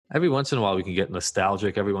Every once in a while, we can get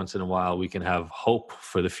nostalgic. Every once in a while, we can have hope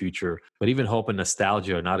for the future. But even hope and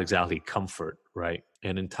nostalgia are not exactly comfort, right?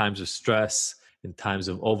 And in times of stress, in times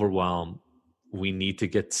of overwhelm, we need to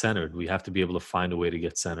get centered. We have to be able to find a way to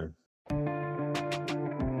get centered.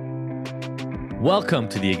 Welcome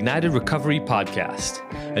to the Ignited Recovery Podcast,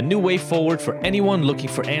 a new way forward for anyone looking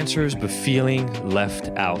for answers but feeling left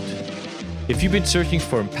out. If you've been searching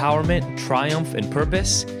for empowerment, triumph, and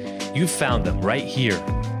purpose, you've found them right here.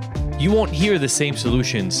 You won't hear the same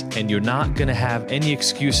solutions, and you're not going to have any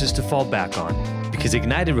excuses to fall back on, because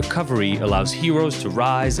Ignited Recovery allows heroes to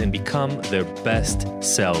rise and become their best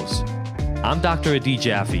selves. I'm Dr. Adi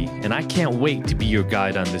Jaffe, and I can't wait to be your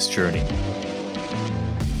guide on this journey.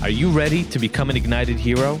 Are you ready to become an ignited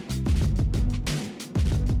hero?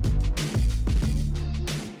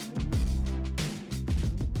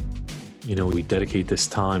 You know, we dedicate this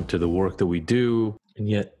time to the work that we do, and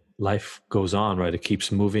yet life goes on, right? It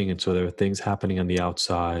keeps moving, and so there are things happening on the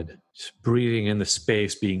outside. Just breathing in the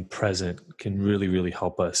space, being present can really, really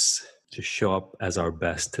help us to show up as our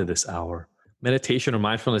best to this hour. Meditation or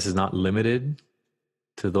mindfulness is not limited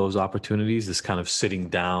to those opportunities, this kind of sitting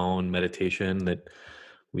down meditation that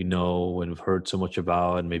we know and have heard so much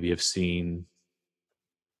about and maybe have seen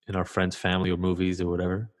in our friends' family or movies or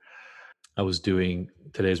whatever. Today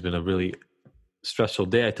has been a really stressful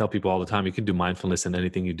day. I tell people all the time, you can do mindfulness in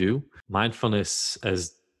anything you do. Mindfulness,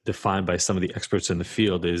 as defined by some of the experts in the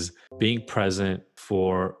field, is being present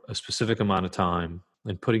for a specific amount of time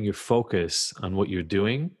and putting your focus on what you're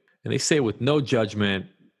doing. And they say with no judgment.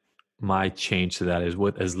 My change to that is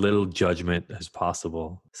with as little judgment as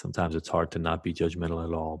possible. Sometimes it's hard to not be judgmental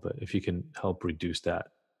at all, but if you can help reduce that,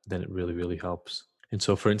 then it really, really helps. And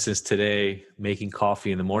so, for instance, today, making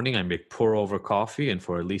coffee in the morning, I make pour over coffee, and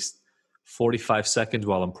for at least 45 seconds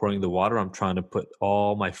while I'm pouring the water, I'm trying to put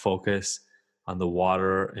all my focus on the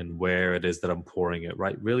water and where it is that I'm pouring it,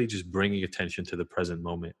 right? Really just bringing attention to the present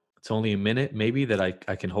moment. It's only a minute maybe that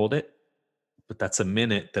I can hold it, but that's a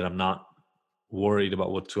minute that I'm not worried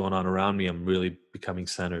about what's going on around me. I'm really becoming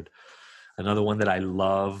centered. Another one that I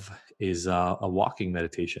love is a walking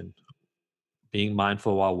meditation, being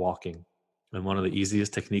mindful while walking. And one of the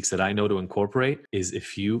easiest techniques that I know to incorporate is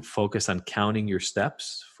if you focus on counting your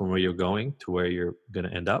steps from where you're going to where you're going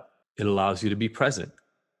to end up, it allows you to be present.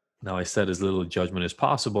 Now, I said as little judgment as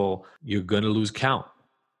possible. You're going to lose count.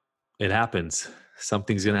 It happens.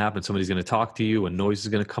 Something's going to happen. Somebody's going to talk to you. A noise is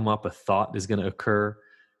going to come up. A thought is going to occur.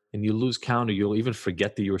 And you lose count, or you'll even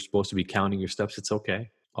forget that you were supposed to be counting your steps. It's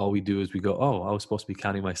okay. All we do is we go, oh, I was supposed to be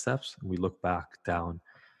counting my steps. And we look back down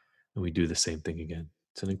and we do the same thing again.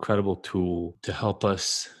 It's an incredible tool to help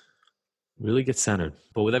us really get centered.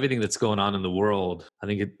 But with everything that's going on in the world, I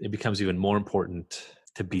think it becomes even more important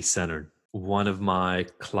to be centered. One of my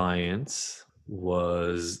clients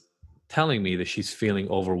was telling me that she's feeling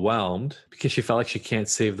overwhelmed because she felt like she can't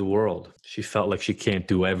save the world. She felt like she can't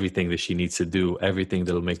do everything that she needs to do, everything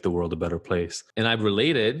that'll make the world a better place. And I've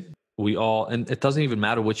related, and it doesn't even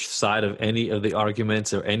matter which side of any of the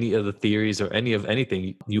arguments or any of the theories or any of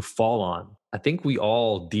anything you fall on. I think we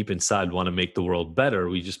all deep inside want to make the world better.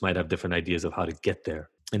 We just might have different ideas of how to get there.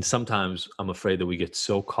 And sometimes I'm afraid that we get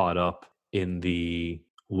so caught up in the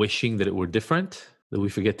wishing that it were different that we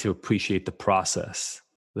forget to appreciate the process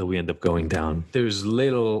that we end up going down. There's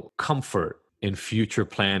little comfort in future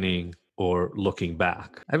planning or looking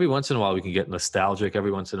back. Every once in a while, we can get nostalgic.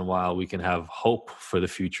 Every once in a while, we can have hope for the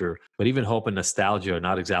future. But even hope and nostalgia are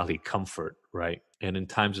not exactly comfort, right? And in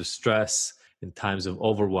times of stress, in times of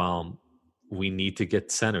overwhelm, we need to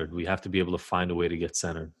get centered. We have to be able to find a way to get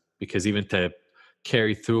centered. Because even to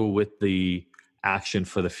carry through with the action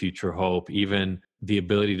for the future hope, even the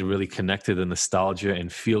ability to really connect to the nostalgia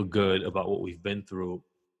and feel good about what we've been through,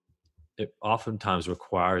 it oftentimes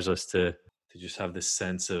requires us to just have this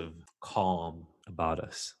sense of calm about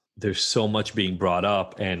us. There's so much being brought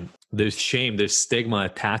up, and there's shame, there's stigma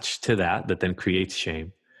attached to that then creates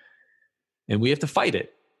shame. And we have to fight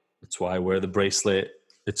it. That's why I wear the bracelet.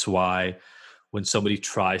 It's why when somebody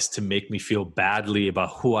tries to make me feel badly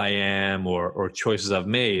about who I am or choices I've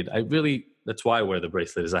made, that's why I wear the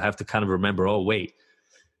bracelet, is I have to kind of remember, oh, wait,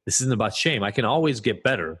 this isn't about shame. I can always get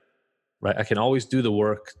better. Right? I can always do the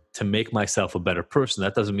work to make myself a better person.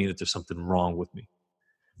 That doesn't mean that there's something wrong with me.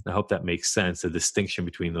 And I hope that makes sense, the distinction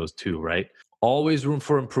between those two, right? Always room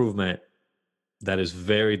for improvement. That is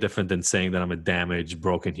very different than saying that I'm a damaged,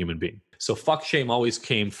 broken human being. So fuck shame always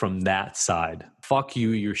came from that side. Fuck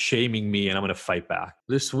you, you're shaming me, and I'm going to fight back.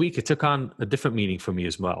 This week, it took on a different meaning for me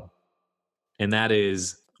as well. And that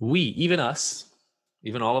is even us,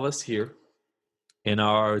 even all of us here, in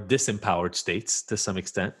our disempowered states to some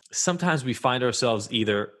extent, sometimes we find ourselves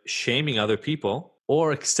either shaming other people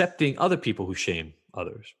or accepting other people who shame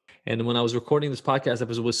others. And when I was recording this podcast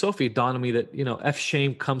episode with Sophie, it dawned on me that, F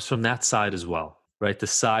shame comes from that side as well, right? The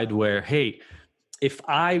side where, hey, if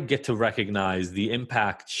I get to recognize the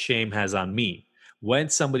impact shame has on me, when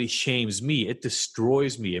somebody shames me, it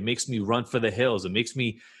destroys me. It makes me run for the hills. It makes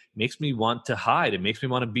me want to hide. It makes me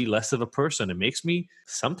want to be less of a person. It makes me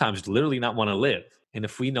sometimes literally not want to live. And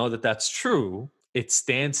if we know that that's true, it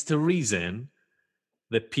stands to reason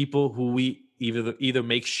that people who we either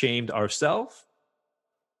make shamed ourselves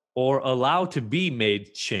or allow to be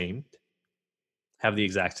made shamed have the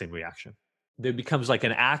exact same reaction. There becomes like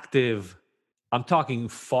an active, I'm talking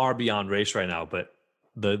far beyond race right now, but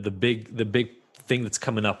the big thing that's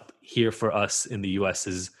coming up here for us in the US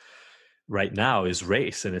is right now is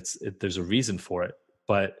race, and there's a reason for it.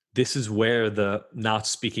 But this is where the not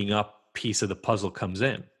speaking up piece of the puzzle comes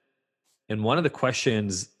in. And one of the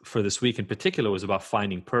questions for this week in particular was about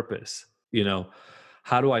finding purpose.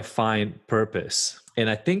 How do I find purpose? And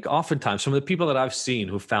I think oftentimes some of the people that I've seen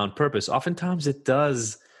who found purpose, oftentimes it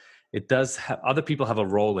does have, other people have a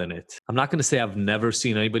role in it. I'm not going to say I've never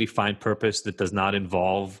seen anybody find purpose that does not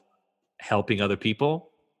involve helping other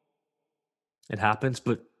people. It happens,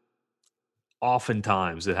 but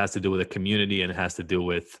oftentimes it has to do with a community and it has to do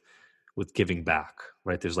with giving back,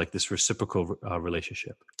 right? There's like this reciprocal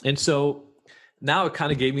relationship. And so now it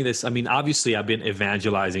kind of gave me this, obviously I've been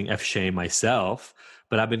evangelizing F shame myself,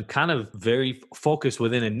 but I've been kind of very focused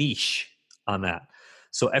within a niche on that.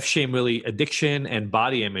 So F shame, really, addiction and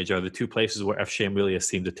body image are the two places where F shame really has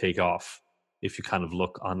seemed to take off if you kind of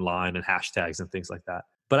look online and hashtags and things like that.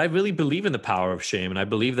 But I really believe in the power of shame, and I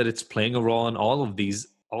believe that it's playing a role in all of these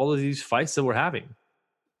fights that we're having,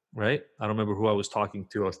 right? I don't remember who I was talking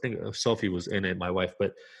to. I was thinking Sophie was in it, my wife,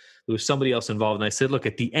 but there was somebody else involved. And I said, look,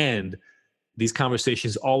 at the end, these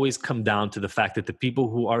conversations always come down to the fact that the people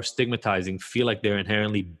who are stigmatizing feel like they're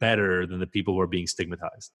inherently better than the people who are being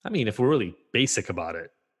stigmatized. If we're really basic about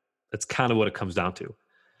it, that's kind of what it comes down to.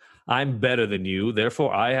 I'm better than you,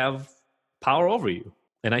 therefore I have power over you,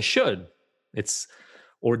 and I should. It's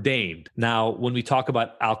ordained. Now, when we talk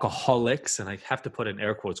about alcoholics, and I have to put in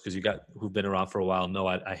air quotes because who've been around for a while know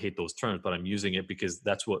I hate those terms, but I'm using it because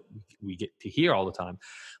that's what we get to hear all the time.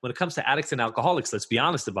 When it comes to addicts and alcoholics, let's be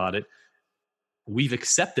honest about it. We've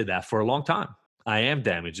accepted that for a long time. I am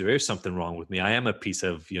damaged. There is something wrong with me. I am a piece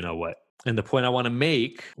of what. And the point I want to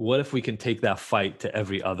make, what if we can take that fight to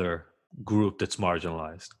every other group that's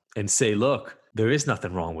marginalized and say, look, there is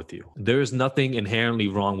nothing wrong with you. There is nothing inherently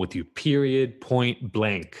wrong with you, period, point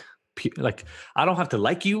blank. Like, I don't have to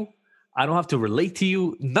like you. I don't have to relate to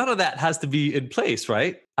you. None of that has to be in place,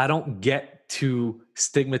 right? I don't get to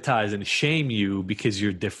stigmatize and shame you because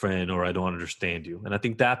you're different or I don't understand you. And I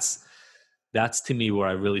think that's to me where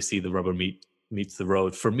I really see the rubber meets the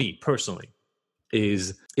road for me personally.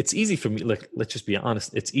 Is it's easy for me, like, let's just be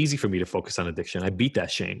honest, it's easy for me to focus on addiction. I beat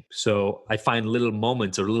that shame. So I find little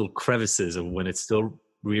moments or little crevices of when it still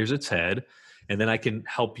rears its head, and then I can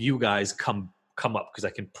help you guys come up because I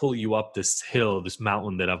can pull you up this hill, this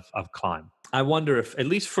mountain that I've climbed. I wonder if, at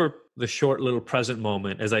least for the short little present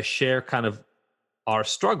moment, as I share kind of our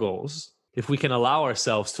struggles, if we can allow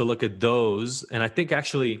ourselves to look at those. And I think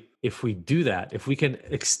actually, if we do that, if we can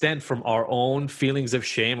extend from our own feelings of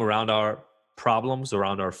shame around our problems,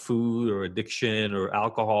 around our food or addiction or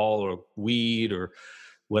alcohol or weed or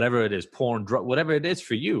whatever it is, porn, drug, whatever it is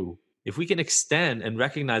for you, if we can extend and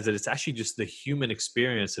recognize that it's actually just the human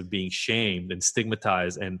experience of being shamed and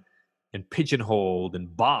stigmatized and pigeonholed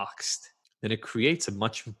and boxed, then it creates a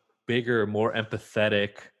much bigger, more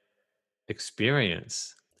empathetic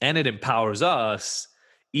experience. And it empowers us,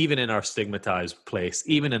 even in our stigmatized place,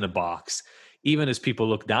 even in a box, even as people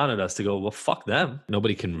look down at us, to go, well, fuck them.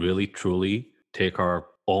 Nobody can really, truly take our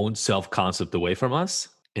own self-concept away from us.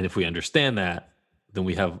 And if we understand that, then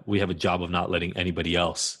we have a job of not letting anybody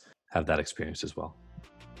else have that experience as well.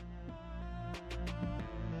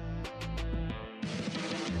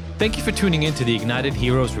 Thank you for tuning in to the Ignited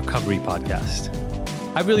Heroes Recovery Podcast.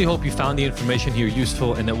 I really hope you found the information here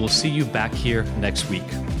useful and that we'll see you back here next week.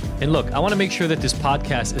 And look, I want to make sure that this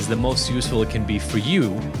podcast is the most useful it can be for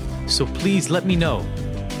you. So please let me know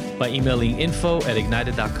by emailing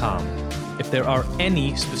info@ignited.com if there are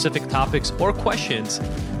any specific topics or questions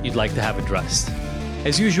you'd like to have addressed.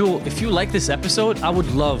 As usual, if you like this episode, I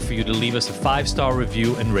would love for you to leave us a 5-star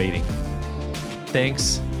review and rating.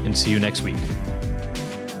 Thanks, and see you next week.